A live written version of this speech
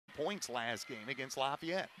points last game against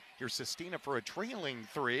Lafayette. Here's Sestina for a trailing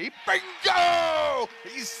three. Bingo!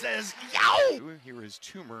 He says, yow! Here is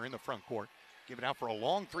Toomer in the front court. Give it out for a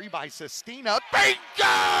long three by Sestina.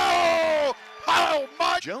 Bingo! How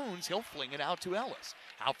much? Jones, he'll fling it out to Ellis.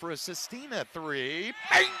 Out for a Sestina three.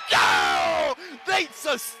 Bingo! Nate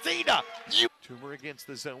Sestina! Toomer against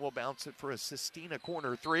the zone will bounce it for a Sestina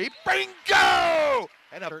corner three. Bingo!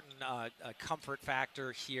 And a certain comfort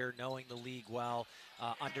factor here, knowing the league well,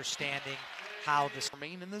 understanding how this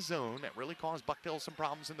remain in the zone. That really caused Buckdale some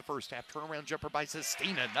problems in the first half. Turnaround jumper by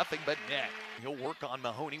Sestina, nothing but net. He'll work on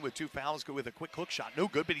Mahoney with 2 fouls, go with a quick hook shot, no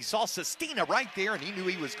good, but he saw Sestina right there, and he knew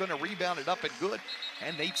he was going to rebound it up and good.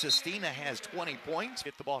 And Nate Sestina has 20 points.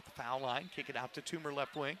 Hit the ball at the foul line, kick it out to Toomer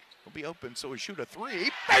left wing. He'll be open, so he'll shoot a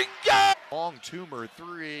three. Bingo! Long Toomer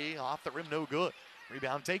three, off the rim, no good.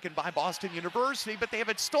 Rebound taken by Boston University, but they have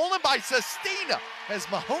it stolen by Sestina. As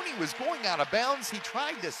Mahoney was going out of bounds, he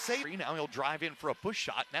tried to save. Now he'll drive in for a push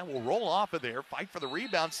shot. Now we'll roll off of there, fight for the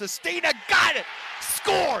rebound. Sestina got it,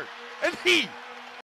 scored, and he